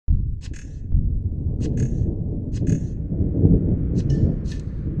Yo,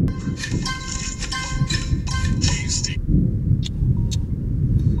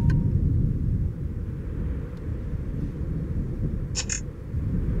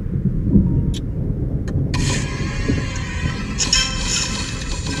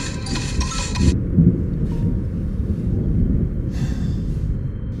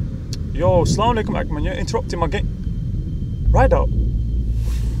 Assalamu alaikum Akman, you're interrupting my game. Ride out?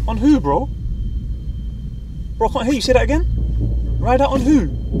 On who, bro? Bro, I can't hear you, say that again? Ride out on who?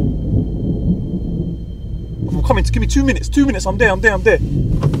 I'm coming, give me 2 minutes, I'm there.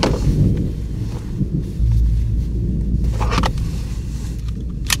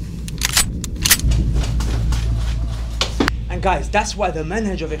 And guys, that's why the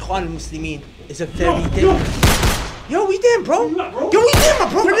manhaj of Ikhwan al-Muslimin is a very dangerous. Yo, we doing, bro? Yo, we doing, my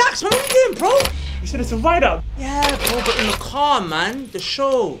bro? Relax, man. What we doing, bro? You said it's a ride out. Yeah, bro, but in the car, man. The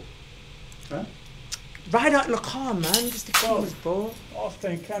show. Huh? Ride out in the car, man. Just the keys, bro. I was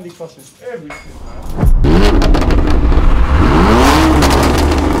playing Candy Crush and everything, man.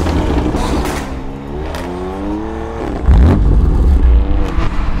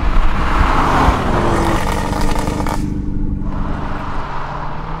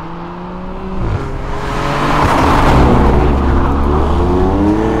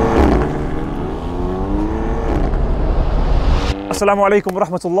 Assalamu alaikum wa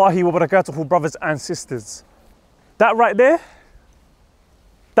rahmatullahi wa barakatuhu, brothers and sisters. That right there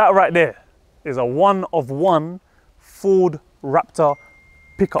is a one-of-one Ford Raptor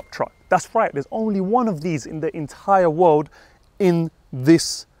pickup truck. That's right, there's only one of these in the entire world in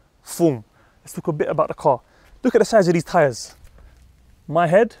this form. Let's talk a bit about the car. Look at the size of these tires. My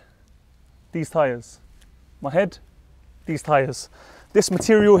head, these tires. My head, these tires. This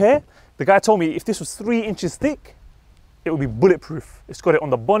material here, the guy told me if this was 3 inches thick, it will be bulletproof. It's got it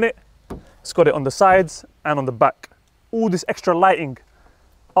on the bonnet, it's got it on the sides and on the back. All this extra lighting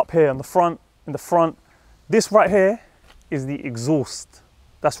up here on the front, in the front. This right here is the exhaust.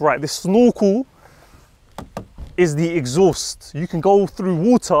 That's right, this snorkel is the exhaust. You can go through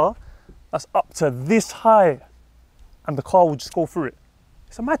water that's up to this high and the car will just go through it.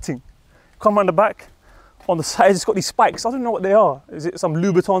 It's a mad thing. Come around the back, on the sides it's got these spikes. I don't know what they are. Is it some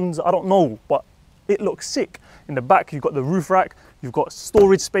Louboutins? I don't know, but it looks sick. In the back, you've got the roof rack, you've got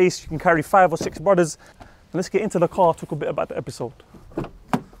storage space, you can carry 5 or 6 brothers. And let's get into the car, talk a bit about the episode.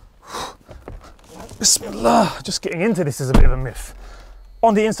 Bismillah, just getting into this is a bit of a myth.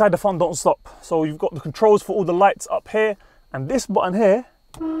 On the inside, the fun don't stop. So you've got the controls for all the lights up here, and this button here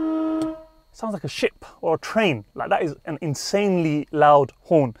sounds like a ship or a train. Like, that is an insanely loud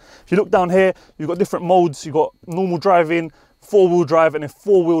horn. If you look down here, you've got different modes. You've got normal driving, 4-wheel drive, and then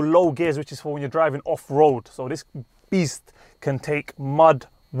 4-wheel low gears, which is for when you're driving off-road. So this beast can take mud,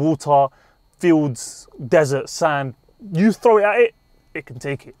 water, fields, desert, sand. You throw it at it, it can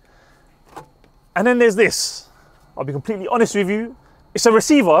take it. And then there's this. I'll be completely honest with you. It's a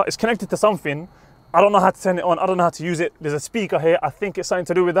receiver, it's connected to something. I don't know how to turn it on, I don't know how to use it. There's a speaker here, I think it's something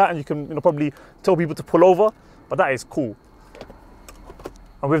to do with that, and you can probably tell people to pull over, but that is cool.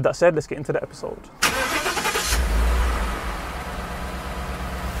 And with that said, let's get into the episode.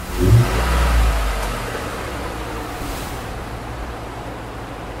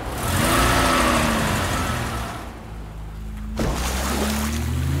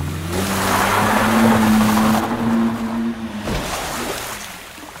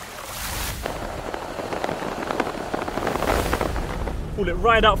 Call it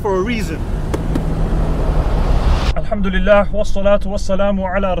ride out for a reason. Alhamdulillah, wassalatu wassalamu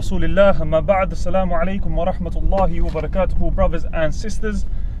ala rasulillah, amma ba'd, assalamu alaikum wa rahmatullahi wa barakatuhu, brothers and sisters.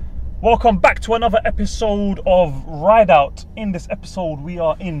 Welcome back to another episode of Ride Out. In this episode, we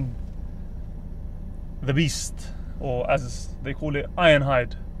are in the Beast, or as they call it,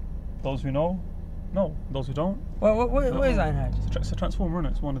 Ironhide. Those who know, know. Those who don't. What is Ironhide? It's a transformer, isn't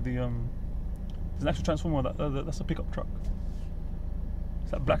it? It's one of the, there's an actual transformer, that's a pickup truck.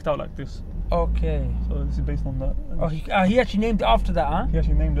 That blacked out like this. Okay. So this is based on that. Oh, he actually named it after that, huh? He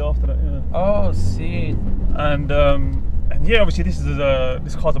actually named it after that, yeah. Oh, see. And yeah, obviously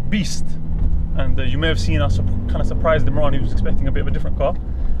this car's a beast. And you may have seen us kind of surprised Imran. He was expecting a bit of a different car,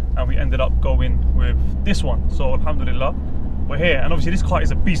 and we ended up going with this one. So alhamdulillah, we're here. And obviously this car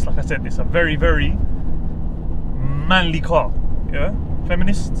is a beast. Like I said, it's a very, very manly car. Yeah,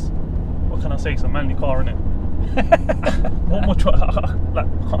 feminists. What can I say? It's a manly car, innit? What more? Like,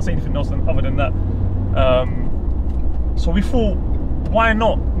 I can't say anything else other than that. So we thought, why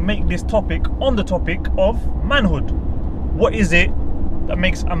not make this topic on the topic of manhood? What is it that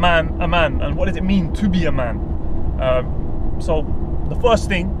makes a man, and what does it mean to be a man? So the first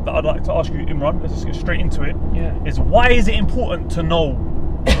thing that I'd like to ask you, Imran, let's just get straight into it, Yeah. is why is it important to know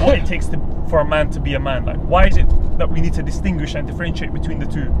what it takes for a man to be a man? Like, why is it that we need to distinguish and differentiate between the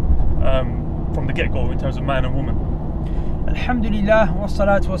two from the get-go in terms of man and woman? Alhamdulillah, wa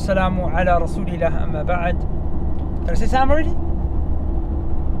salatu wa salamu ala rasulillah, amma ba'd. Did I say salam already?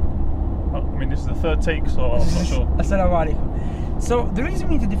 I mean, this is the third take, so I'm not sure. Assalamu alaikum. So the reason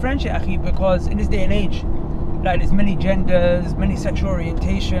we need to differentiate, akhi, because in this day and age, like there's many genders, many sexual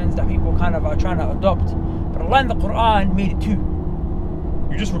orientations that people kind of are trying to adopt. But Allah in the Quran made it two.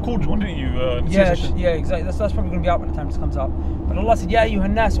 You just recorded one, didn't you? Yeah, exactly. That's probably going to be out by the time this comes out. But Allah said, Ya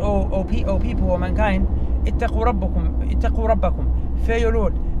ayyuhan nas, O people, O mankind, ittaqu rabbakum, fear your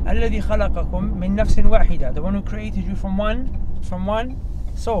Lord, alladhi khalaqakum min nafsin wahida, the one who created you from one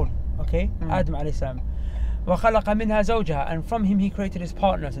soul, okay? Adam alayhi salam. Wa khalaqa minha zawjaha, and from him he created his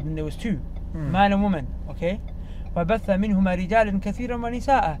partner, so then there was two, man and woman, okay? Wa batha minhuma rijalan kathiran wa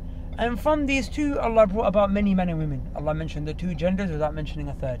nisaa. And from these two, Allah brought about many men and women. Allah mentioned the two genders without mentioning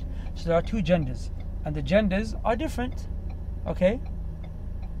a third. So there are two genders. And the genders are different. Okay?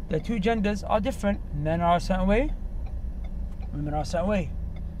 The two genders are different. Men are a certain way. Women are a certain way.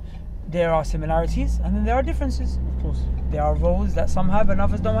 There are similarities and then there are differences. Of course. There are roles that some have and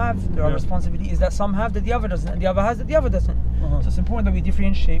others don't have. There are Yeah. responsibilities that some have that the other doesn't, and the other has that the other doesn't. Uh-huh. So it's important that we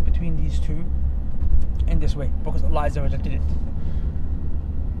differentiate between these two in this way, because Allah Azza wa Jalla did it.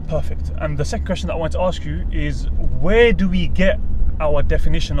 Perfect. And the second question that I want to ask you is, where do we get our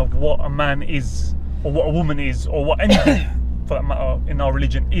definition of what a man is, or what a woman is, or what anything for that matter in our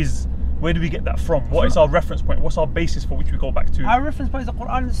religion is? Where do we get that from? What is our reference point? What's our basis for which we go back to? Our reference point is the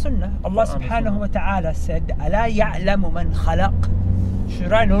Quran and the Sunnah. Allah Quran and subhanahu wa ta'ala said, أَلَا يَعْلَمُ مَنْ خَلَقْ.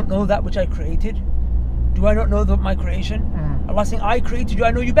 Should I not know that which I created? Do I not know my creation? Allah saying, I created you,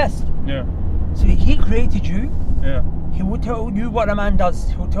 I know you best. Yeah. So He created you. Yeah. He will tell you what a man does.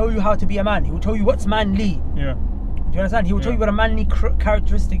 He will tell you how to be a man. He will tell you what's manly. Yeah. Do you understand? He will tell Yeah. you what a manly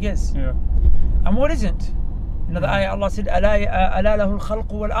characteristic is. Yeah. And what isn't. Another ayah, Allah said, أَلَا لَهُ الْخَلْقُ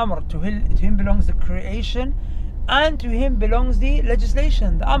وَالْأَمْرُ. To Him belongs the creation, and to Him belongs the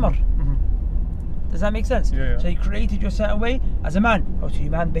legislation, the amr. Does that make sense? Yeah. So He created you a certain way as a man. Oh, so you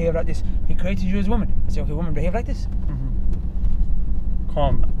man behave like this. He created you as a woman. I say, okay, woman behave like this.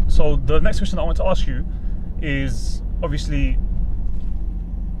 Calm. So the next question that I want to ask you is, obviously,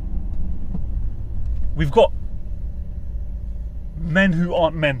 we've got men who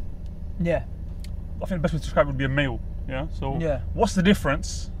aren't men. Yeah. I think the best way to describe it would be a male. Yeah. So Yeah. what's the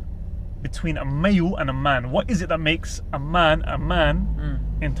difference between a male and a man? What is it that makes a man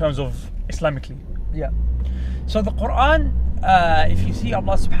in terms of Islamically? Yeah. So the Quran, if you see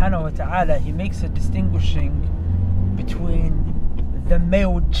Allah subhanahu wa ta'ala, He makes a distinguishing between the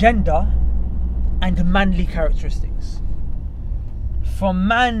male gender and manly characteristics. For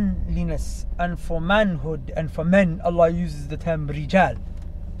manliness and for manhood and for men, Allah uses the term rijal.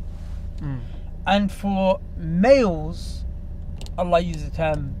 And for males, Allah uses the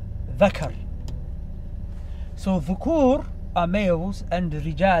term dhakar. So dhukur are males and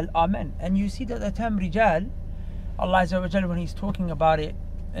rijal are men. And you see that the term rijal, Allah Azza wa Jalla, when He's talking about it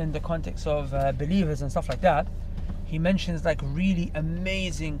in the context of believers and stuff like that, He mentions like really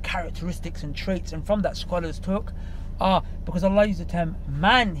amazing characteristics and traits, and from that scholars took, because Allah used the term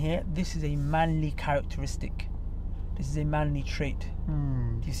man here, this is a manly characteristic. This is a manly trait.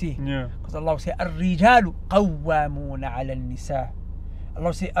 Do you see? Yeah. Because Allah will say, الرجال قوامون على النساء. Allah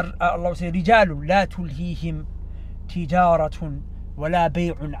will say, رجال لا تلهيهم تجارة ولا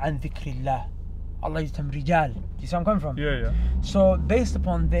بيع عن ذكر الله. Allah used the term rijal. Do you see where I'm coming from? Yeah. So based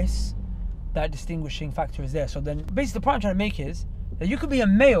upon this, that distinguishing factor is there. So then basically the point I'm trying to make is that you could be a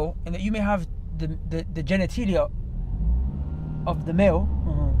male and that you may have the genitalia of the male,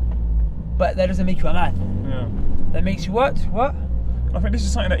 but that doesn't make you a man. Yeah. That makes you what? I think this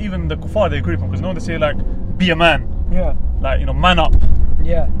is something that even the kuffar they agree upon, because no, they say like, be a man, Yeah. like, man up,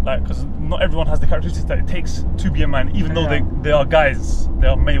 Yeah. like, because not everyone has the characteristics that it takes to be a man, even though Yeah. they are guys, they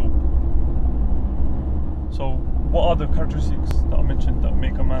are male. So what are the characteristics that I mentioned that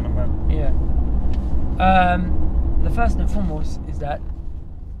make a man a man? Yeah. The first and foremost is that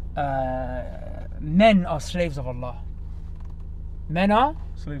men are slaves of Allah. Men are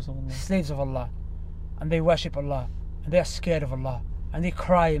Slaves of Allah. slaves of Allah, and they worship Allah, and they are scared of Allah, and they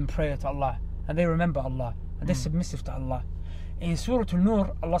cry in prayer to Allah, and they remember Allah, and they're submissive to Allah. In Surah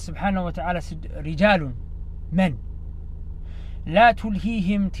Al-Nur, Allah subhanahu wa ta'ala said, رجال, men, لا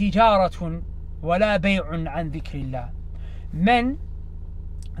تلهيهم تجارة ولا بيع عن ذكر الله. Men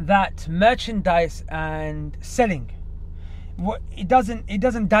that merchandise and selling, it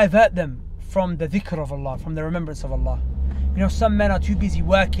doesn't divert them from the dhikr of Allah, from the remembrance of Allah. You know, some men are too busy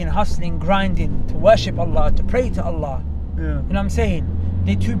working, hustling, grinding to worship Allah, to pray to Allah. Yeah. You know what I'm saying?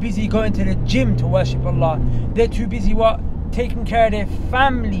 They're too busy going to the gym to worship Allah. They're too busy taking care of their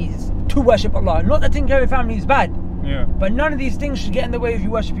families to worship Allah. Not that taking care of your family is bad, Yeah. but none of these things should get in the way of you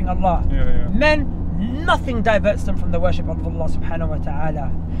worshipping Allah. Yeah. Men, nothing diverts them from the worship of Allah subhanahu wa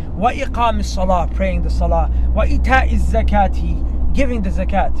ta'ala. Wa iqam salah, praying the salah. Wa ita'i zakati, giving the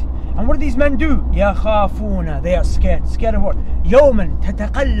zakat. And what do these men do? يَخَافُونَ, they are scared. Scared of what? يَوْمًا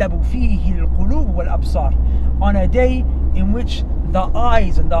تَتَقَلَّبُ فِيهِ الْقُلُوبُ وَالْأَبْصَارِ, on a day in which the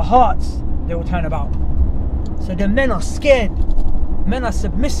eyes and the hearts, they will turn about. So the men are scared. Men are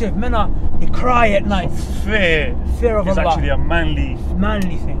submissive. They cry at night. Fear of is Allah. actually a manly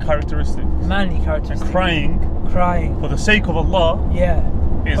thing. characteristic. Manly characteristic. And crying for the sake of Allah. Yeah.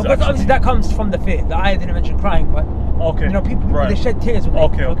 Is But obviously that comes from the fear. The ayah didn't mention crying, but okay. you know, people right. they shed tears when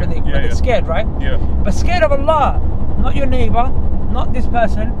they're scared, right? Yeah. But scared of Allah, not your neighbor, not this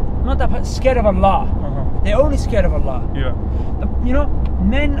person, not that person. Scared of Allah. They're only scared of Allah. Yeah. You know,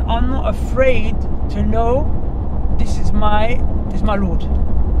 men are not afraid to know this is my Lord.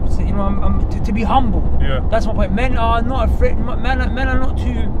 So, you know, to be humble. Yeah. That's my point. Men are not afraid. Men are not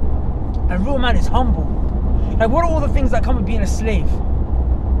too. A real man is humble. Like, what are all the things that come with being a slave?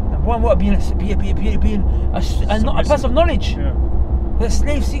 One, what being not a person of knowledge. Yeah. The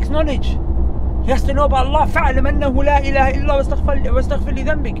slave seeks knowledge. He has to know about Allah. فَعْلَمْ أَنَّهُ لَا إِلَهَ إِلَّا وَاسْتَغْفِرْ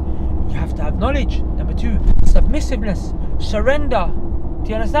لِذَنْبِكَ. You have to have knowledge. Number 2, submissiveness, surrender. Do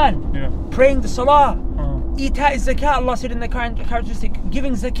you understand? Yeah. Praying the salah. Ita is zakat. Allah said in the characteristic,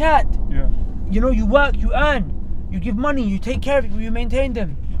 giving zakat. Yeah. You know, you work, you earn, you give money, you take care of people, you maintain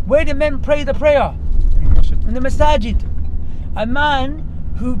them. Where do men pray the prayer? In the masajid. A man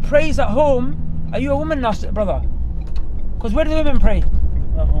who prays at home, are you a woman now, brother? Because where do the women pray?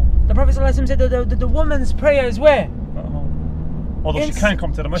 At home. The Prophet ﷺ said that the woman's prayer is where? At home. Although she can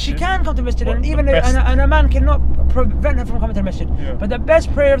come to the masjid. She can come to the masjid, But and the even best- and a man cannot prevent her from coming to the masjid. Yeah. But the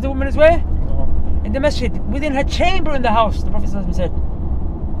best prayer of the woman is where? At home. In the masjid, within her chamber in the house. The Prophet ﷺ said.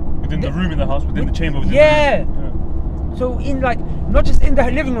 Within the room in the house, within the chamber, within Yeah. the room. So in not just in the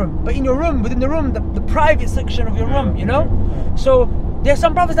living room, but in your room, within the room, the private section of your room, you know? Yeah. So there are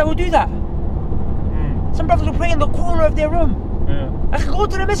some brothers that will do that. Mm. Some brothers will pray in the corner of their room. Yeah. I can go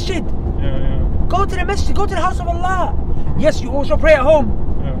to the masjid. Yeah. Go to the masjid, go to the house of Allah. Yes, you also pray at home.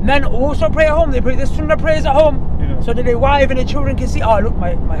 Yeah. Men also pray at home. They pray the sunnah prayers at home. Yeah. So that their wife and their children can see, oh look,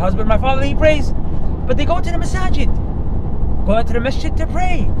 my husband, my father, he prays. But they go to the masajid. Go into the masjid to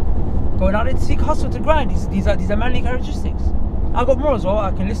pray. Going out and seek hustle to grind. These are manly characteristics. I've got more as well,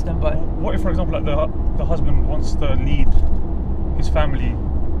 I can list them, but What if, for example, like the husband wants to lead his family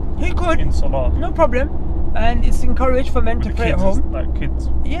he could, in salah? no problem. And it's encouraged for men With to the pray at kids, home. like kids.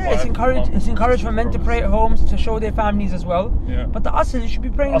 Yeah, wife, it's encouraged. mum, It's encouraged for men to brothers. pray at home to show their families as well. Yeah. But the asr, you should be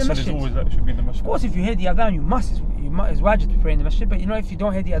praying in the Asr is masjid. always that it should be in the masjid. Of course, if you hear the adhan, you must. It's wajib to pray in the masjid. But you know, if you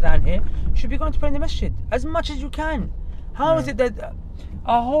don't hear the adhan here, you should be going to pray in the masjid as much as you can. How is it that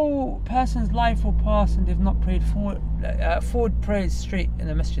a whole person's life will pass and they've not prayed four prayers straight in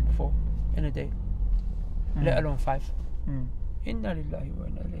the masjid before in a day, let alone 5? Mm. Inna lillahi wa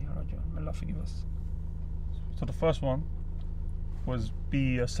inna ilayhi raji'un. May Allah forgive us. So the first one was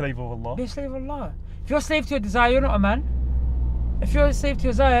be a slave of Allah. Be a slave of Allah. If you're a slave to your desire, you're not a man. If you're a slave to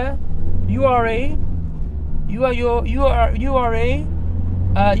your desire, you are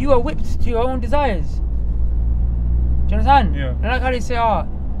whipped to your own desires. Do you understand? Yeah. And like how they say,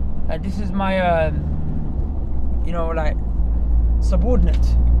 this is my, subordinate.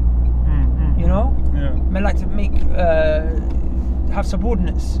 You know? Yeah. Men like to have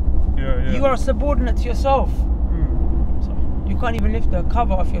subordinates. Yeah. You are a subordinate to yourself. Mm. So you can't even lift the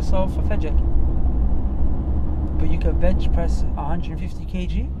cover off yourself for Fajr. But you can bench press 150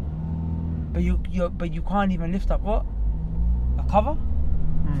 kg. But you can't even lift up what? A cover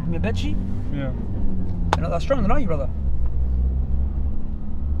from your bedsheet? Yeah. You're not that strong, then are you, brother?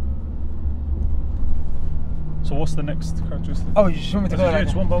 So what's the next characteristic? Oh, you just want me to go like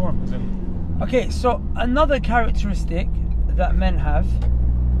It's that? one by one. Is it? Okay, so another characteristic that men have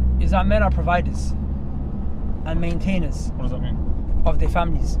is that men are providers and maintainers What does that mean? of their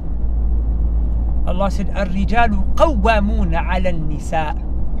families. Allah said, الرجال قوامون على النساء.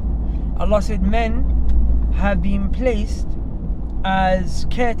 Allah said, men have been placed as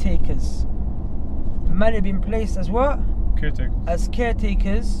caretakers. Men have been placed as what? Caretaker. As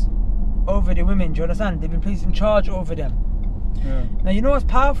caretakers over the women. Do you understand? They've been placed in charge over them. Yeah. Now you know what's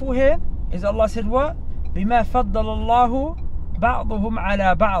powerful here? Is Allah said what? بما فضل الله بعضهم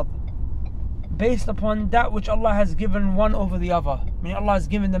على بعض. Based upon that which Allah has given one over the other. meaning Allah has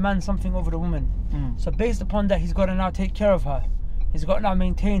given the man something over the woman. So based upon that, he's got to now take care of her. He's got to now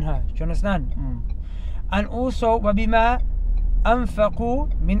maintain her. Do you understand? And also, وَبِمَا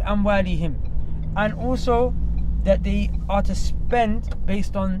أَنفَقُوا مِنْ أَمْوَالِهِمْ. And also that they are to spend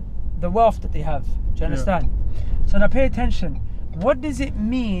based on the wealth that they have. Do you understand? So now pay attention. What does it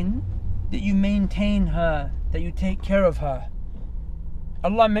mean that you maintain her, that you take care of her?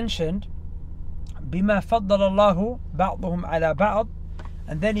 Allah mentioned بِمَا فَضَّلَ اللَّهُ بَعْضُهُمْ عَلَى بَعْضٍ,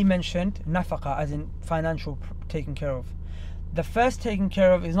 and then he mentioned nafaqa, as in financial taken care of. The first taken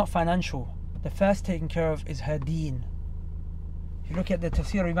care of is not financial. The first taken care of is her deen. If you look at the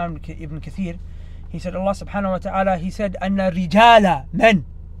tafsir of Imam Ibn Kathir, he said Allah subhanahu wa ta'ala, he said أَنَّ الرِّجَالَ men.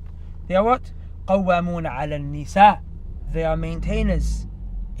 They are what? قَوَّامُونَ عَلَى النِّسَاءِ. They are maintainers,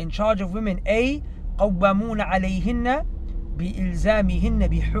 in charge of women. أي قَوَّامُونَ عَلَيْهِنَّ بِإِلْزَامِهِنَّ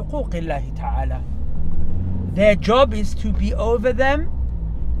بِحُقُوقِ اللَّهِ تَعَالَى. Their job is to be over them,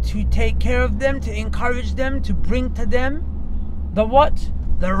 to take care of them, to encourage them, to bring to them the what?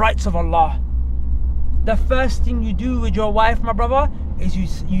 The rights of Allah. The first thing you do with your wife, my brother, is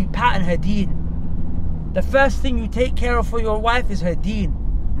you pattern her deen. The first thing you take care of for your wife is her deen,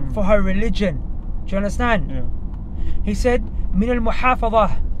 for her religion. Do you understand? Yeah. He said, min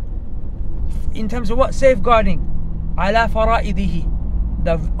al-muhafadhah, in terms of what? Safeguarding. Ala fara'idihi,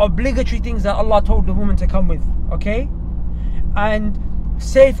 the obligatory things that Allah told the woman to come with. Okay? And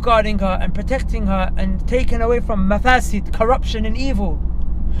safeguarding her and protecting her and taking away from mafasid, corruption and evil.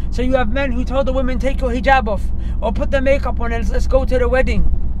 So you have men who told the women, take your hijab off, or put the makeup on and let's go to the wedding.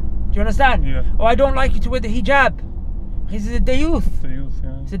 Do you understand? Yeah. Or I don't like you to wear the hijab. He's a dayuth. The youth,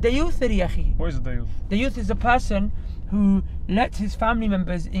 yeah. He's a dayuth. What is the youth? The youth is a person who lets his family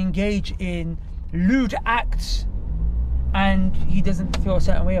members engage in lewd acts and he doesn't feel a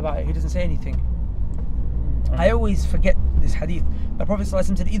certain way about it. He doesn't say anything. I always forget this hadith. The Prophet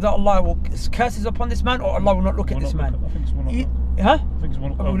ﷺ said, either Allah will curses upon this man or Allah will not look at this man. I think it's one of them. Huh? I think it's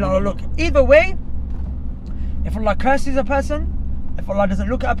one of Allah will not look. Either way, if Allah curses a person, if Allah doesn't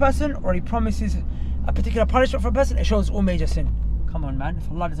look at a person, or He promises a particular punishment for a person, it shows all major sin. Come on, man. If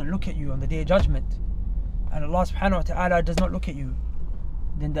Allah doesn't look at you on the Day of Judgment, and Allah subhanahu wa ta'ala does not look at you,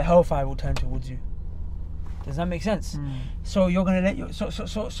 then the hellfire will turn towards you. Does that make sense? So you're gonna let you.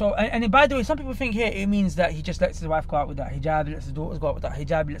 And by the way, some people think here it means that he just lets his wife go out with that hijab, he lets his daughters go out with that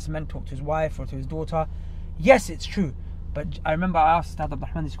hijab, he lets the man talk to his wife or to his daughter. Yes, it's true. But I remember I asked Ustad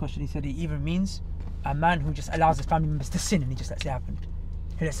Abdurrahman this question. He said it even means a man who just allows his family members to sin and he just lets it happen.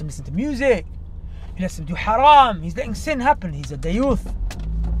 He lets them listen to music. He lets them do haram. He's letting sin happen. He's a dayuth.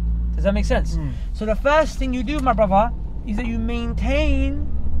 Does that make sense? So the first thing you do, my brother, is that you maintain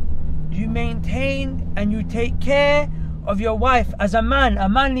and you take care of your wife. As a man, a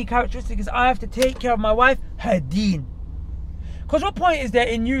manly characteristic is I have to take care of my wife, her deen. Because what point is there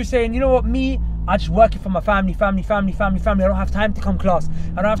in you saying, you know what, me, I just working for my family. I don't have time to come class.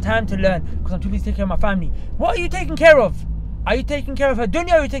 I don't have time to learn because I'm too busy taking care of my family. What are you taking care of? Are you taking care of her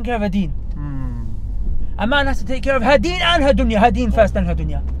dunya or are you taking care of her deen? A man has to take care of her deen and her dunya. Her deen first and her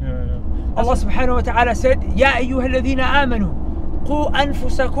dunya. Allah subhanahu wa ta'ala said, Ya ayyuha alladhina amanu, qu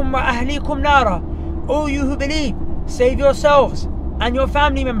anfusakum wa ahlikum nara. O you who believe, save yourselves and your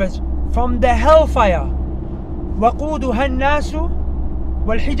family members from the hellfire. وَقُودُهَا النَّاسُ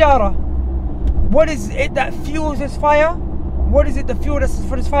وَالْحِجَارَةُ. What is it that fuels this fire? What is it the fuel that's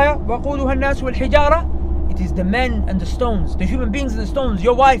for this fire? وَقُودُهَا النَّاسُ وَالْحِجَارَةُ. It is the men and the stones, the human beings and the stones,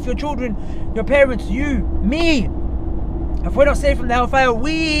 your wife, your children, your parents, you, me. If we're not saved from the hellfire,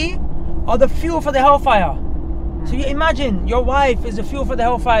 we are the fuel for the hellfire. So you imagine, your wife is the fuel for the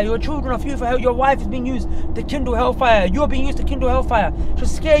hellfire, your children are fuel for hell, your wife is being used to kindle hellfire, you're being used to kindle hellfire. Should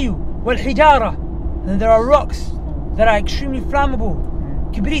scare you. وَالْحِجَارَةُ. And there are rocks that are extremely flammable.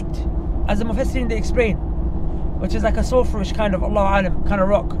 Kibrit, as the Mufassirin they explain, which is like a sulfurish kind of, Allahu Alam, kind of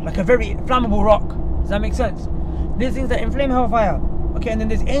rock, like a very flammable rock. Does that make sense? There's things that inflame hellfire. Okay, and then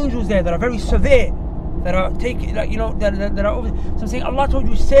there's angels there that are very severe, that are taking, like, you know, that are over. So I'm saying Allah told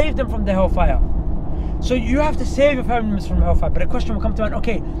you save them from the hellfire. So you have to save your family members from the hellfire. But the question will come to man,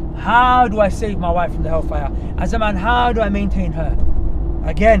 okay, how do I save my wife from the hellfire? As a man, how do I maintain her?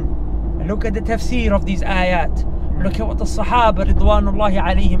 Again, look at the tafsir of these ayat. Look at what the Sahaba Ridwanullahi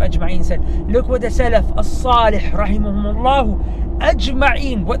alayhim ajma'een said. Look what the Salaf as-Salih rahimahumullahu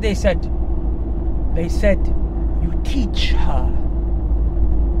ajma'een, what they said. They said, you teach her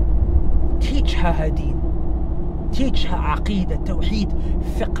her deen. Teach her aqeedah, tawheed,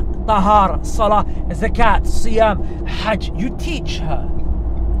 fiqh, tahara, salah, zakat, siyam, hajj. You teach her.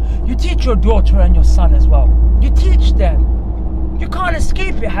 You teach your daughter and your son as well. You teach them. You can't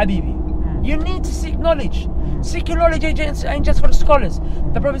escape it, Habibi. You need to seek knowledge. Seeking knowledge ain't just for the scholars.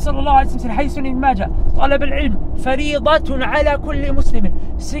 The Prophet ﷺ said, حيث الماجة طلب العلم فريضة على كل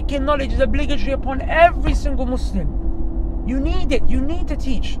مسلم. Seeking knowledge is obligatory upon every single Muslim. You need it. You need to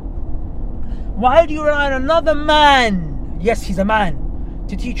teach. Why do you rely on another man? Yes, he's a man.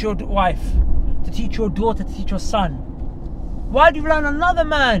 To teach your wife, to teach your daughter, to teach your son. Why do you rely on another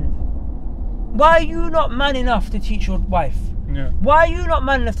man? Why are you not man enough to teach your wife? Yeah. Why are you not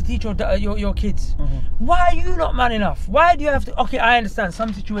man enough to teach your kids? Why are you not man enough? Why do you have to? Okay, I understand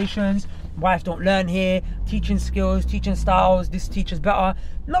some situations. Wife don't learn here. Teaching skills, teaching styles. This teacher's better.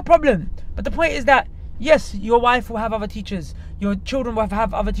 No problem. But the point is that yes, your wife will have other teachers. Your children will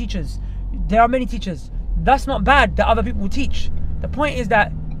have other teachers. There are many teachers. That's not bad that other people will teach. The point is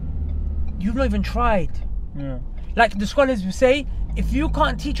that you've not even tried. Yeah. Like the scholars will say, if you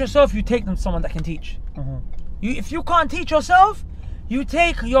can't teach yourself, you take them to someone that can teach. If you can't teach yourself, you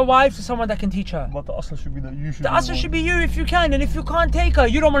take your wife to someone that can teach her. But the asl should be that you should. The asl should be you if you can, and if you can't take her,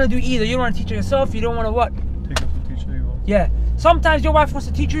 you don't want to do either. You don't want to teach her yourself. You don't want to what? Take her to teach her either. Yeah. Sometimes your wife wants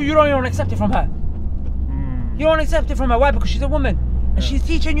to teach you. You don't even accept it from her. You don't accept it from her. Why? Because she's a woman and she's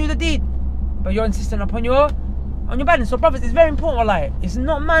teaching you the deed, but you're insistent upon your balance. So, brothers, it's very important. Wallahi, it's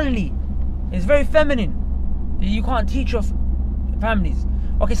not manly. It's very feminine. You can't teach your families.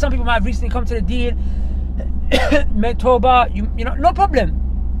 Okay, some people might have recently come to the deed. Made Tawbah, you know, no problem.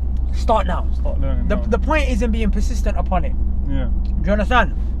 Start now. Start learning now. The point is in being persistent upon it. Yeah. Do you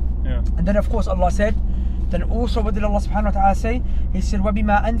understand? Yeah. And then of course Allah said, then also what did Allah subhanahu wa ta'ala say? He said,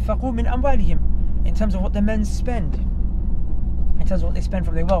 وَبِمَا أَنفَقُوا مِنْ أَمْوَالِهِمْ. In terms of what the men spend. In terms of what they spend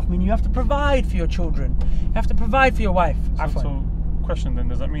from their wealth. Meaning you have to provide for your children. You have to provide for your wife. So question then,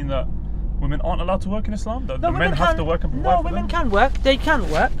 does that mean that women aren't allowed to work in Islam? That no, the men have to work and provide no, for women them? can work. They can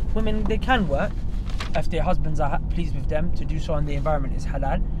work. Women, they can work. If their husbands are pleased with them to do so and the environment is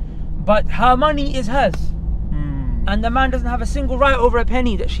halal. But her money is hers. And the man doesn't have a single right over a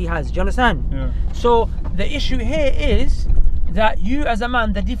penny that she has. Do you understand? Yeah. So the issue here is that you as a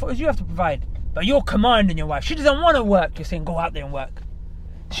man, the default is you have to provide. But you're commanding your wife. She doesn't want to work. You're saying go out there and work.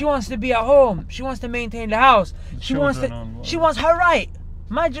 She wants to be at home. She wants to maintain the house. She wants her right.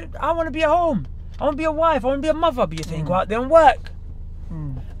 I want to be at home. I want to be a wife. I want to be a mother. But you're saying go out there and work.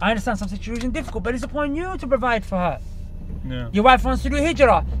 I understand some situations difficult, but it's upon you to provide for her. Yeah. Your wife wants to do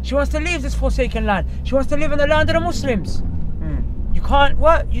hijrah. She wants to leave this forsaken land. She wants to live in the land of the Muslims. You can't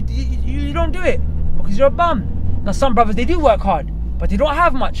work. You don't do it because you're a bum. Now some brothers, they do work hard, but they don't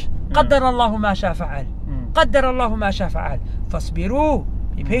have much. قدر الله ما شاء فعل. قدر الله ما شاء فعل.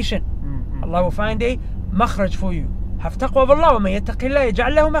 فاصبروا. Be patient. Allah will find a makhraj for you. Have taqwa of Allah. وَمَن يَتَّقِ اللَّهَ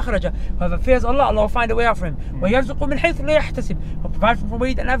يَجْعَلْ لَهُ مَخْرَجًا. Whoever fears Allah, Allah will find a way out for him. وَيَرْزُقُ مِنْ حَيْثُ لَا يَحْتَسِبْ. He'll provide from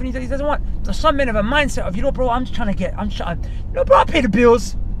ways and avenues that he doesn't want. So some men have a mindset of, you know, bro, I'm just trying to get, bro, I pay the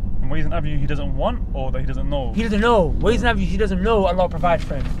bills. And ways and avenues he doesn't want or that he doesn't know? He doesn't know. Ways and avenues he doesn't know, Allah will provide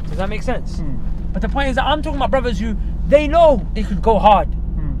for him. Does that make sense? But the point is that I'm talking about brothers who, they know they could go hard.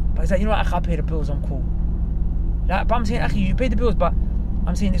 But it's like, you know what, I pay the bills, I'm cool. Like, but I'm saying, actually, you pay the bills, but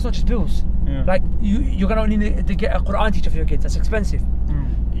I'm saying it's not just bills. Like you're gonna need to get a Quran teacher for your kids. That's expensive.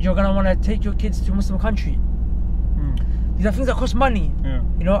 You're gonna want to take your kids to a Muslim country. These are things that cost money.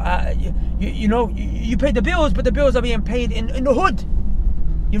 You know, you pay the bills, but the bills are being paid in the hood.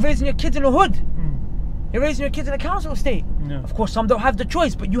 You're raising your kids in the hood. You're raising your kids in a council estate. Of course, some don't have the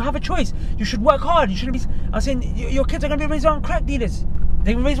choice, but you have a choice. You should work hard. You shouldn't be. I'm saying your kids are gonna be raised around crack dealers.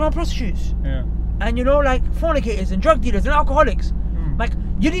 They're gonna be raised around prostitutes. And you know, like fornicators and drug dealers and alcoholics. Like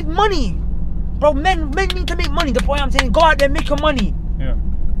you need money. Bro, men need to make money. The point I'm saying, go out there and make your money.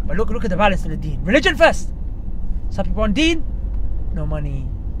 But look at the balance in the deen. Religion first. Some people on deen, no money.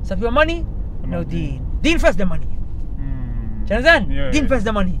 Some people on money, no deen. Deen first, the money. Do you understand? Deen first,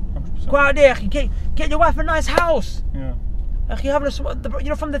 the money. 100%. Go out there, get your wife a nice house. Like you have you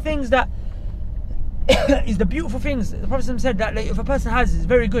know, from the things that is the beautiful things. The Prophet said that like, if a person has, it's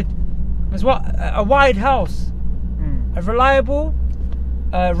very good. It's what a wide house, a reliable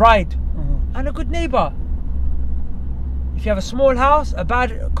ride. And a good neighbour. If you have a small house, a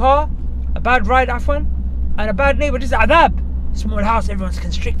bad car, a bad ride, and a bad neighbour, this is adab. Small house, everyone's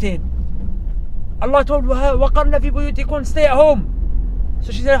constricted. Allah told her, وَقَرْنَ فِي بُيُوتِكُنْ, stay at home.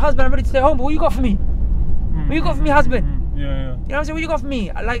 So she said, husband, I'm ready to stay at home, but what you got for me? What you got for me, husband? You know what I'm saying? What you got for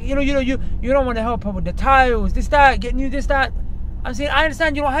me? Like, you don't want to help her with the tiles, this, that, get new this, that. I'm saying, I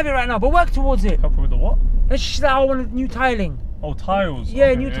understand you don't have it right now, but work towards it. Help her with the what? And she said, I want new tiling. Oh, tiles. Yeah,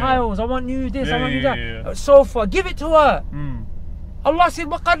 okay, new tiles. I want new this, I want new that. Sofa. Give it to her. Allah said,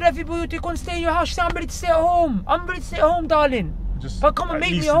 وَقَرْنَ فِي بُيُوتِكُنْ, stay in your house. She said, I'm ready to stay at home. I'm ready to stay at home, darling. But come and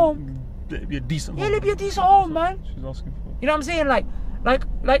make me a home. Be a decent home. Yeah, let be a decent home, man. She's asking for. You know what I'm saying? Like,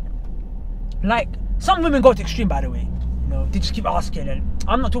 Like, some women go to extreme, by the way. You know, they just keep asking, and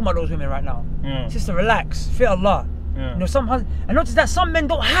I'm not talking about those women right now. Yeah. Sister, relax, fear Allah. Yeah. You know, and notice that some men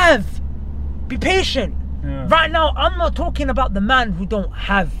don't have. Be patient. Yeah. Right now, I'm not talking about the man who don't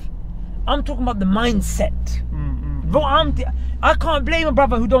have. I'm talking about the mindset. Bro, I can't blame a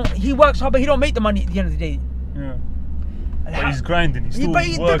brother he works hard, but he don't make the money at the end of the day. Yeah. But he's grinding, he's still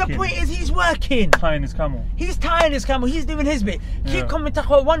working. The point is, he's working. Tying his camel. He's tying his camel, he's doing his bit. Keep coming to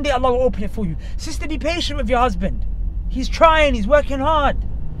taqwa, one day Allah will open it for you. Sister, be patient with your husband. He's trying, he's working hard.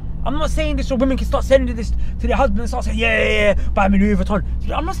 I'm not saying this so women can start sending this to their husband and start saying, yeah, buy me Louis Vuitton.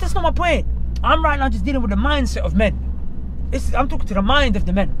 That's not my point. I'm right now just dealing with the mindset of men. I'm talking to the mind of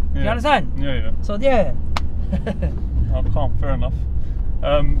the men. You understand? Yeah. So, yeah. Oh, calm, fair enough.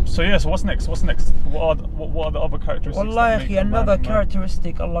 So what's next? What are the other characteristics? Wallahi, another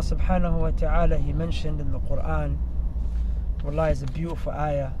characteristic Allah subhanahu wa ta'ala, He mentioned in the Quran. Wallahi, is a beautiful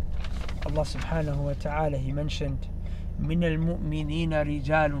ayah. Allah subhanahu wa ta'ala, He mentioned, من المؤمنين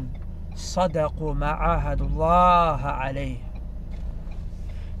رجال صدقوا ما عاهدوا الله عليه.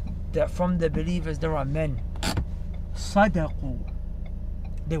 That from the believers there are men, صدقوا,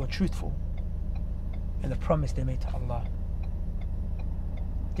 they were truthful in the promise they made to Allah.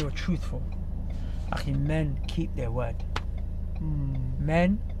 They were truthful. Akhi, men keep their word.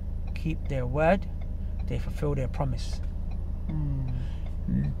 Men keep their word. They fulfill their promise.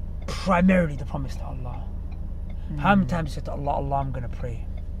 Primarily the promise to Allah. How many times you said to Allah, Allah, I'm going to pray,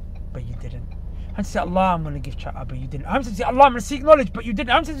 but you didn't? How many times you said, Allah, I'm going to give cha'ah, but you didn't? How many times you said, Allah, I'm going to seek knowledge, but you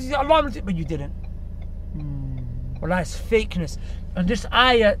didn't? How many times you said, Allah, I'm going to, but you didn't? Well, that's fakeness. And this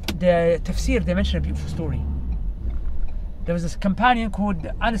ayah, the tafsir, they mention a beautiful story. There was this companion called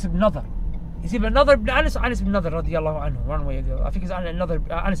Anas ibn Nadhr. Is it another Anas ibn Nadhr radiyallahu anhu, one way or the other? I think it's another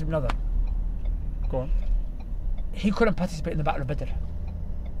Anas ibn Nadhr. Go on. He couldn't participate in the Battle of Badr.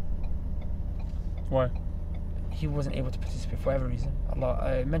 Why? He wasn't able to participate for whatever reason.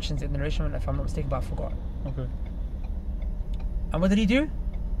 Allah mentions it in the narration, if I'm not mistaken, but I forgot. Okay. And what did he do?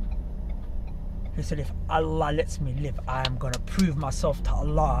 He said, if Allah lets me live, I am going to prove myself to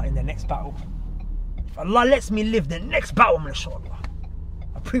Allah in the next battle. If Allah lets me live, the next battle I'm going to show Allah.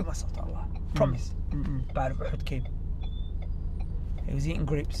 I'll prove myself to Allah. Promise. Battle of Uhud came. He was eating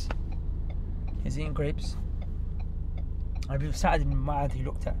grapes. And Abu Sa'd ibn Mu'adh, he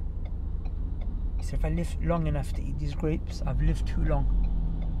looked at. He said, if I live long enough to eat these grapes, I've lived too long.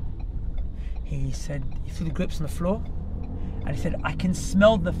 He said, he threw the grapes on the floor, and he said, I can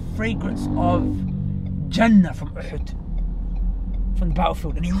smell the fragrance of Jannah from Uhud, from the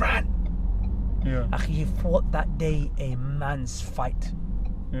battlefield, and he ran. Yeah. He fought that day a man's fight.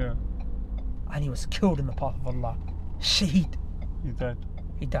 Yeah. And he was killed in the path of Allah. Shaheed.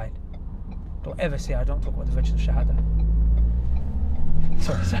 He died. Don't ever say I don't talk about the virtues of Shahada.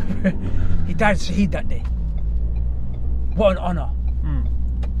 Sorry. He died Shaheed that day. What an honor.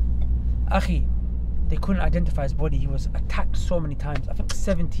 Akhi, they couldn't identify his body. He was attacked so many times. I think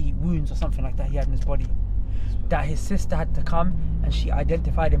 70 wounds or something like that he had in his body. That his sister had to come and she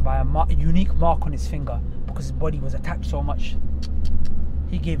identified him by a unique mark on his finger because his body was attacked so much.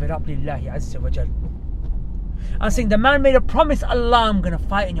 He gave it up lillahi azza wa jal. I'm saying the man made a promise, Allah, I'm going to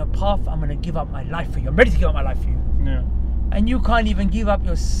fight in your path. I'm going to give up my life for you. I'm ready to give up my life for you. Yeah. And you can't even give up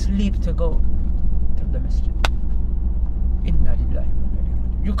your sleep to go to the masjid. Inna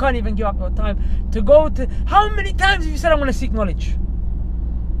lillahi. You can't even give up your time to go to... How many times have you said, I'm going to seek knowledge?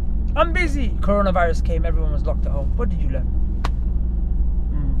 I'm busy. Coronavirus came, everyone was locked at home. What did you learn?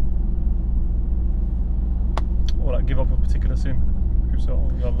 Or like give up a particular sin.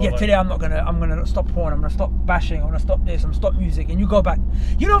 Today I'm gonna stop porn, I'm gonna stop bashing, I'm gonna stop this, I'm gonna stop music, and you go back.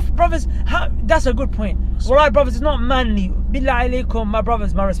 You know, brothers, that's a good point. Alright, brothers, it's not manly. Billah alaykum, my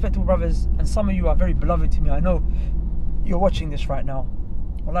brothers, my respectable brothers, and some of you are very beloved to me. I know you're watching this right now.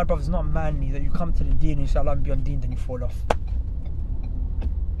 Alright, brothers, it's not manly that you come to the deen and you say, Allah, be on deen, then you fall off.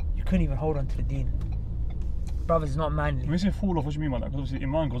 You couldn't even hold on to the deen. Brothers, it's not manly. When you say fall off, what do you mean by that? Because obviously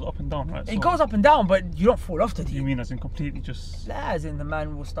Iman goes up and down, right? It goes up and down, but you don't fall off to deen. You mean as in completely just... As in the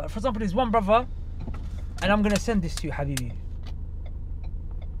man will start. For example, there's one brother, and I'm going to send this to you, Habibi.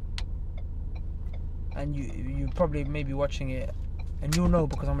 And you probably may be watching it, and you'll know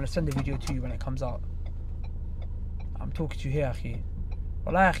because I'm going to send the video to you when it comes out. I'm talking to you here, Akhi.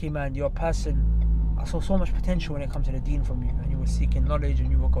 Wallah, Akhi, man, you're a person, I saw so much potential when it comes to the deen from you, and you were seeking knowledge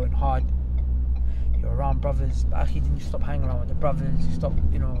and you were going hard. You're around brothers, but Akhi, then you stop hanging around with the brothers, you stop,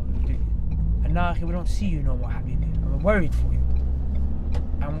 you know, and now, Akhi, we don't see you no more, Habibi. I'm worried for you.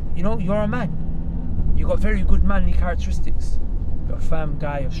 And, you know, you're a man. You got very good manly characteristics. You're a firm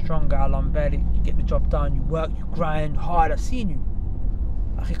guy, you're a strong guy, Alam Barik. You get the job done, you work, you grind hard. I've seen you.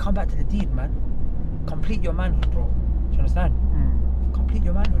 Okay, come back to the deed, man. Complete your manhood, bro. Do you understand? Complete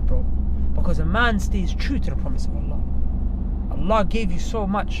your manhood, bro. Because a man stays true to the promise of Allah. Allah gave you so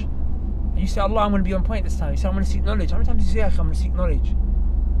much. And you say, Allah, I'm going to be on point this time. You say, I'm going to seek knowledge. How many times do you say, I'm going to seek knowledge?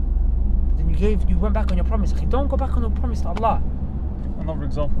 But then you went back on your promise. Okay, don't go back on your promise to Allah. Another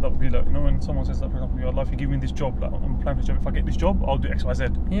example that would be like, you know, when someone says that, for example, Allah, if you give me this job, like I'm applying for this job, if I get this job, I'll do X, Y, Z.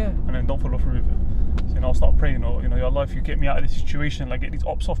 Yeah. And then don't follow through with it. So, you know, I'll start praying, or, you know, Ya Allah, if you get me out of this situation, like get these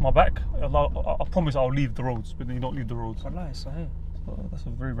ops off my back, Allah, I promise I'll leave the roads, but then you don't leave the roads. Wallahi, sahih. So that's a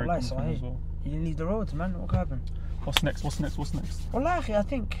very, very Wallahi, common thing as sahih. well. You didn't leave the roads, man. What happened? What's next? Wallahi, I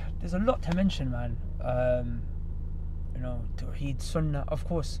think there's a lot to mention, man. You know, Tawheed, Sunnah, of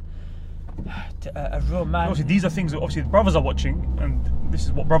course. A real man. Obviously, these are things that obviously the brothers are watching, and this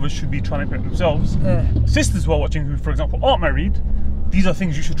is what brothers should be trying to implement themselves. Sisters who are watching, who, for example, aren't married, these are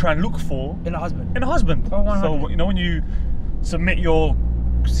things you should try and look for in a husband. Oh, so, you know, when you submit your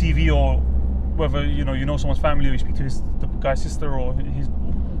CV, or whether you know someone's family, or you speak to the guy's sister, or his,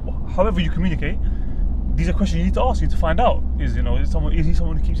 however you communicate, these are questions you need to ask, you to find out. Is he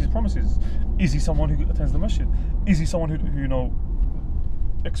someone who keeps his promises? Is he someone who attends the masjid? Is he someone who you know,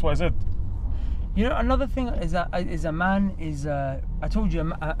 X, Y, Z? You know, another thing is a man is. I told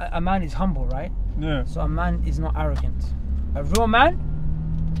you, a man is humble, right? Yeah. So a man is not arrogant. A real man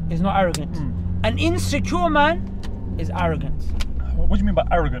is not arrogant. An insecure man is arrogant. What do you mean by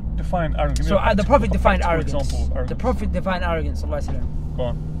arrogant? Define arrogance. So the Prophet defined arrogance. Example of arrogance. The Prophet defined arrogance. Sallallahu Alaihi Wasallam. Go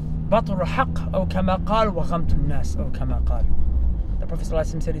on. بطر الحق أو كما قال وغمت الناس أو كما قال. The Prophet sallallahu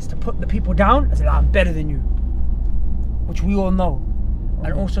alaihi wasallam said is to put the people down and say, I'm better than you, which we all know,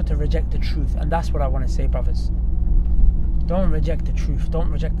 and also to reject the truth. And that's what I want to say, brothers. Don't reject the truth. Don't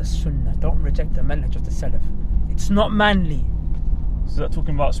reject the Sunnah. Don't reject the manhaj of the Salaf. It's not manly. So is that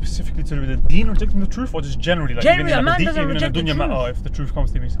talking about specifically to do with the deen, rejecting the truth, or just generally? Like generally, even a man like doesn't reject the truth. Matter, if the truth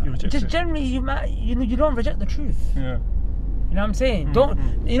comes to him, he rejects just it. Generally, you don't reject the truth. Yeah. You know what I'm saying?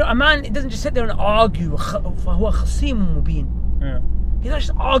 You know, a man, it doesn't just sit there and argue. فهو خصيم مبين. Yeah. He's not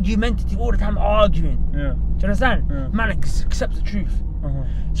just argumentative all the time, arguing. Yeah. Do you understand? Yeah. Man accepts the truth.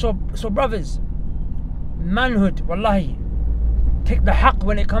 So brothers, manhood, wallahi, take the haqq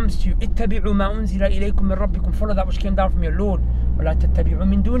when it comes to you. اتبعوا ما أنزل إليكم من ربكم. Follow that which came down from your Lord. ولا تتبعوا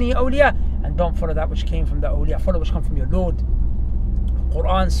من دونه أولياء. And don't follow that which came from the awliya. Follow which come from your Lord.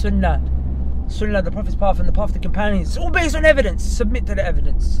 Quran, Sunnah, the Prophet's path, and the path of the companions. It's all based on evidence. Submit to the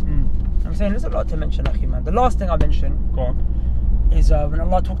evidence. I'm saying there's a lot to mention, akhi, man. The last thing I'll mention is when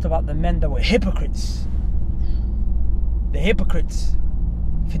Allah talked about the men that were hypocrites. The hypocrites.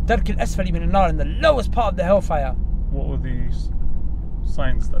 في الدرك الأسفل من النار, in the lowest part of the hellfire. What were the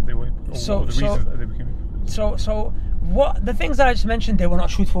signs that they were, or what were the reasons that they became hypocrites? So what the things that I just mentioned, they were not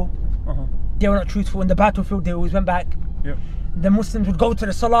truthful. They were not truthful in the battlefield. They always went back. Yep. The Muslims would go to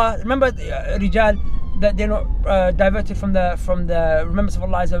the salah. Remember, Rijal, that they're not diverted from the remembrance of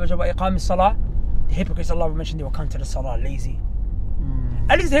Allah Azza wa Jalla wa iqam as-salah. The hypocrites, Allah will mention, they will come to the salah lazy.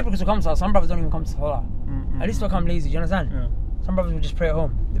 At least the hypocrites will come to salah. Some brothers don't even come to salah. At least they'll come lazy. Do you understand? Yeah. Some brothers will just pray at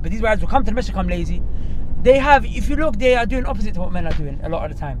home. But these guys will come to the masjid, come lazy. They have, if you look, they are doing opposite to what men are doing a lot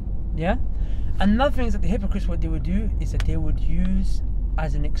of the time. Yeah. Another thing is that the hypocrites, what they would do is that they would use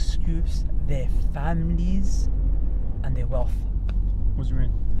as an excuse their families and their wealth. What do you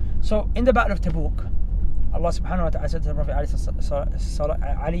mean? So in the Battle of Tabuk, Allah subhanahu wa ta'ala said to the Prophet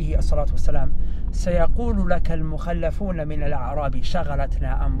alayhi as-salatu was-salam, سيقول لك المخلفون من الأعراب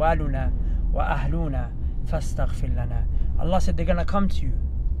شغلتنا أموالنا وأهلنا فاستغفر لنا. Allah said they're going to come to you,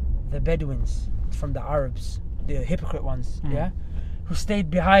 the Bedouins from the Arabs, the hypocrite ones, yeah, who stayed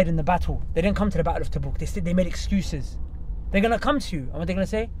behind in the battle. They didn't come to the Battle of Tabuk. They made excuses. They're going to come to you, and what they're going to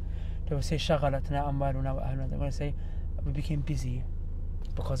say? They will say شغلتنا أموالنا وأهلنا. They're going to say, we became busy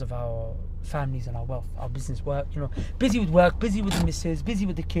because of our families and our wealth, our business work, you know, busy with work, busy with the missus, busy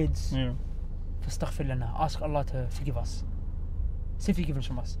with the kids. Yeah. فاستغفر لنا. Ask Allah to forgive us. Say forgiveness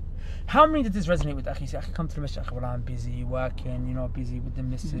from us. How many did this resonate with? Akhi, say, Akhi, come to the masjid. Well, I'm busy working, you know, busy with the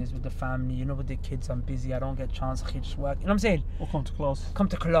missus, with the family, you know, with the kids. I'm busy. I don't get a chance. Akhi, just work. You know what I'm saying? Or come to class. Come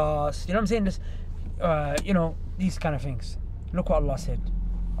to class. You know what I'm saying? This, you know, these kind of things. Look what Allah said.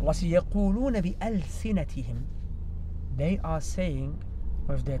 Allah said, يقولون بألسنتهم. They are saying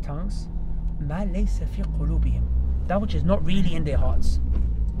with their tongues, ما ليس في قلوبهم. That which is not really in their hearts.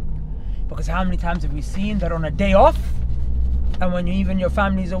 Because how many times have we seen that on a day off, and when even your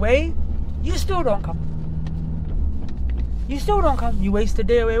family's away, you still don't come. You still don't come. You waste a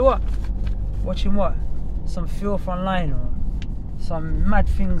day away what? Watching what? Some filth online or some mad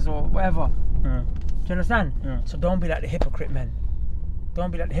things or whatever. Yeah. Do you understand? Yeah. So don't be like the hypocrite men.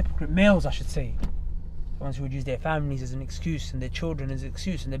 Don't be like the hypocrite males, I should say. the ones who would use their families as an excuse and their children as an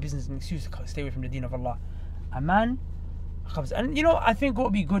excuse and their business as an excuse to stay away from the deen of Allah. A man, and you know, I think what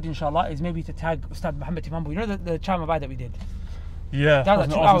would be good, inshallah, is maybe to tag Ustad Muhammad Timambu. You know the Chama that we did? Yeah, that was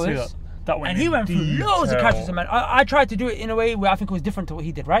like 2 hours. And he went through loads of characters, man. I tried to do it in a way where I think it was different to what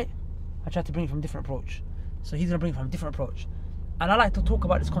he did, right? I tried to bring it from a different approach. So he's going to bring it from a different approach. And I like to talk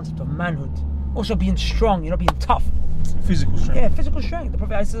about this concept of manhood. Also being strong, being tough. Physical strength. Yeah, physical strength. The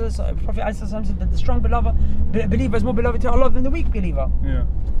Prophet ﷺ said that the strong believer is more beloved to Allah than the weak believer. Yeah.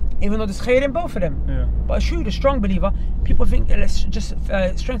 Even though there's khair in both of them. Yeah. But it's true, the strong believer, people think let's just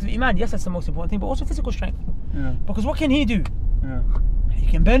strength of iman. Yes, that's the most important thing, but also physical strength. Yeah. Because what can he do? Yeah. He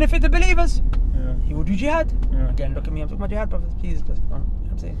can benefit the believers. Yeah. He will do jihad. Yeah. Again, look at me, I'm talking about jihad, brothers. Please, just, you know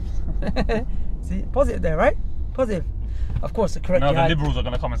what I'm saying? See, positive there, right? Positive. Of course, the correct now jihad. The liberals are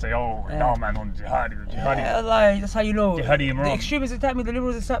going to come and say, oh, no man, on jihad. Yeah, like, that's how you know. Jihadi Imran. The extremists attack me, the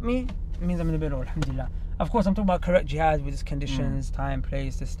liberals attack me. It means I'm in the middle, alhamdulillah. Of course, I'm talking about correct jihad with its conditions, time,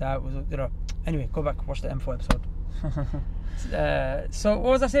 place, this, that. Anyway, go back, watch the M4 episode. So,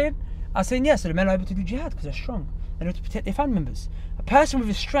 what was I saying? I was saying, yes, so the men are able to do jihad because they're strong. They're able to protect their family members. A person with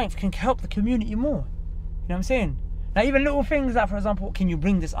his strength can help the community more. You know what I'm saying? Now, even little things like, for example, can you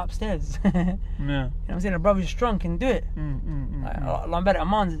bring this upstairs? Yeah. You know what I'm saying? A brother who's strong can do it. Lambert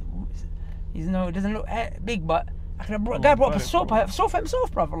Aman, he doesn't look big, but a guy brought up a sofa for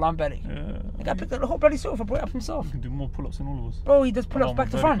himself, brother, Lambert. Yeah. The guy picked up the whole bloody sofa, brought it up himself. He can do more pull-ups than all of us. Bro, he does pull-ups back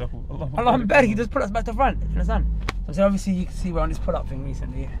to front. Lambert, he does pull-ups back to front. You understand? So obviously, you can see we're on this pull-up thing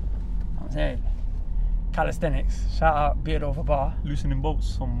recently. You know what I'm saying? Calisthenics. Shout out Beard Over Bar. Loosening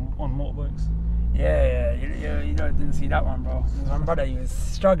bolts on motorbikes. Yeah, you didn't see that one, bro. There's one brother, he was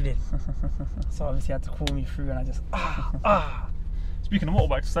struggling. So obviously he had to call me through and I just, Speaking of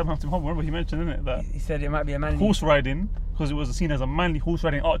motorbikes, Sam Hampton Hub, remember he mentioned, didn't it, that he said it might be a manly horse riding, because it was seen as a manly horse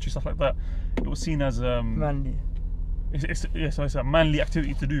riding, archery, stuff like that. It was seen as manly. So it's a manly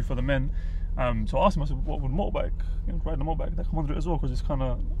activity to do for the men. So I asked him, I said, what would motorbike, riding a motorbike, that come under it as well, because it's kind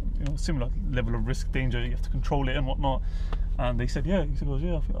of, similar level of risk, danger, you have to control it and whatnot. And they said, yeah. He said,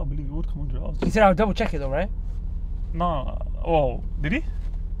 yeah, I believe it would come under it. He said, I'll double check it though, right? No. Oh, did he?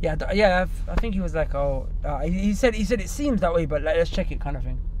 Yeah. I think he was like, he said it seems that way, but like, let's check it, kind of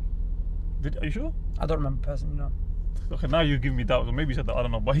thing. Are you sure? I don't remember personally, no. Okay, now you're giving me doubts, or maybe he said that, I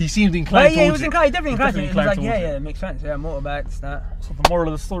don't know, but he seemed inclined. Yeah, he was inclined. He definitely inclined. He was like, yeah, it makes sense. Yeah, motorbikes, that. So the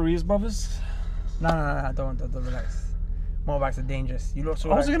moral of the story is, brothers. No, don't relax. Motorbikes are dangerous. You lost. I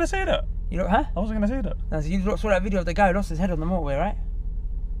wasn't gonna say that. You know, huh? I wasn't gonna say that. No, so you saw that video of the guy who lost his head on the motorway, right?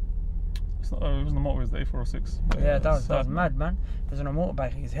 It wasn't the motorway, it was the A406. Yeah, that was mad, man. He was on a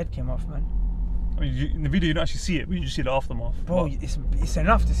motorbike, his head came off, man. I mean, in the video you don't actually see it, but you just see the aftermath. Bro, it's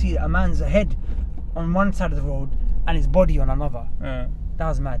enough to see a man's head on one side of the road and his body on another. Yeah. That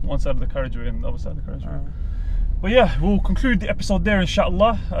was mad. One side of the carriageway and the other side of the carriageway. But yeah, we'll conclude the episode there,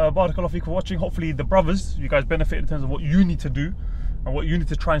 inshallah. Barakallahu feekum for watching. Hopefully the brothers, you guys benefit in terms of what you need to do and what you need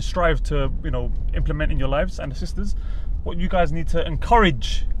to try and strive to, implement in your lives, and the sisters, what you guys need to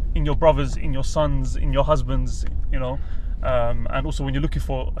encourage in your brothers, in your sons, in your husbands, and also when you're looking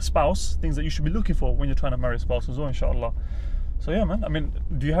for a spouse, things that you should be looking for when you're trying to marry a spouse as well, inshallah. So yeah, man, I mean,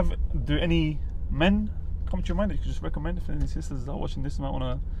 do any men come to your mind that you could just recommend if any sisters are watching this and might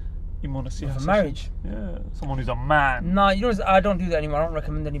want to see for marriage? Yeah, someone who's a man. No, I don't do that anymore. I don't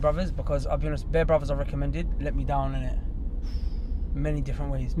recommend any brothers, because I'll be honest, bare brothers I recommended let me down in it. Many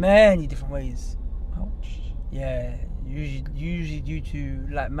different ways. Ouch. Yeah, usually due to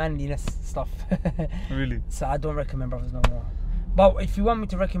like manliness stuff. Really? So I don't recommend brothers no more. But if you want me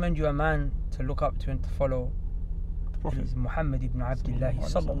to recommend you a man to look up to and to follow, the Prophet is Muhammad ibn Abdullah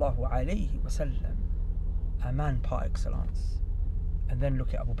sallallahu alayhi wa sallam, a man par excellence. And then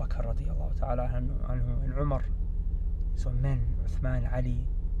look at Abu Bakr radiyallahu ta'ala anhu and Umar. So men, Uthman, Ali,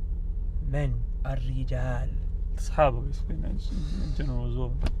 men, ar-rijal. Sahaba, basically, in general as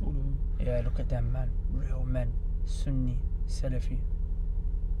well. All of them. Yeah, look at them, man. Real men. Sunni, Salafi.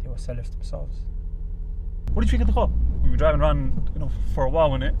 They were Salaf themselves. What do you think of the car? We've been driving around, for a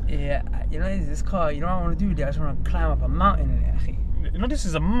while in it. Yeah, this car, what I want to do there? I just want to climb up a mountain in it, akhi. This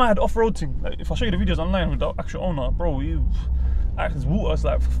is a mad off-road thing. Like, if I show you the videos online with the actual owner, bro, his water's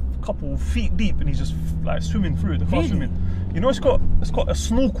like a couple feet deep and he's just like swimming through it, the car swimming. It's got a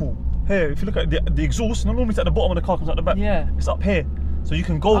snorkel here. If you look at the exhaust, normally it's at the bottom of the car, comes out the back. Yeah. It's up here. So you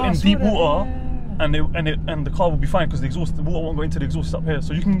can go in deep water and the car will be fine, because the water won't go into the exhaust, it's up here.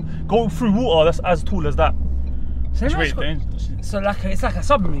 So you can go through water that's as tall as that. So it's like a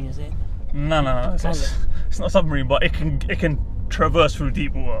submarine, is it? No. It's not a submarine, but it can traverse through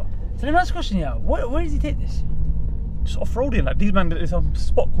deep water. So let me ask a question here. Where does he take this? Just off-roading, like these man, there's a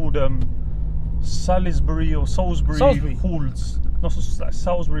spot called Salisbury or Salisbury Salisbury. Halls. Not like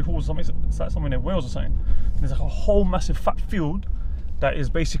Salisbury Halls. Something. It's like something in Wales or something. There's like a whole massive fat field that is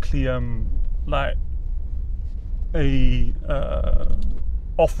basically like a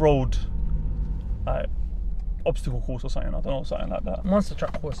off-road like obstacle course or something. I don't know, something like that. Monster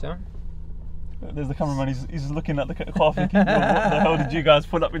truck course, yeah. There's the cameraman. He's looking at the car thinking, "What the hell did you guys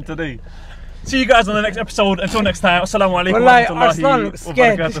pull up in today?" See you guys on the next episode. Until next time. Assalamu alaikum. Wallahi, wa rahmatullahi Arslan looks wa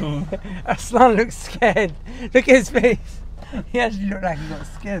scared. barakatuh. Arslan looks scared. Look at his face. He actually looked like he got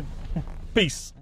scared. Peace.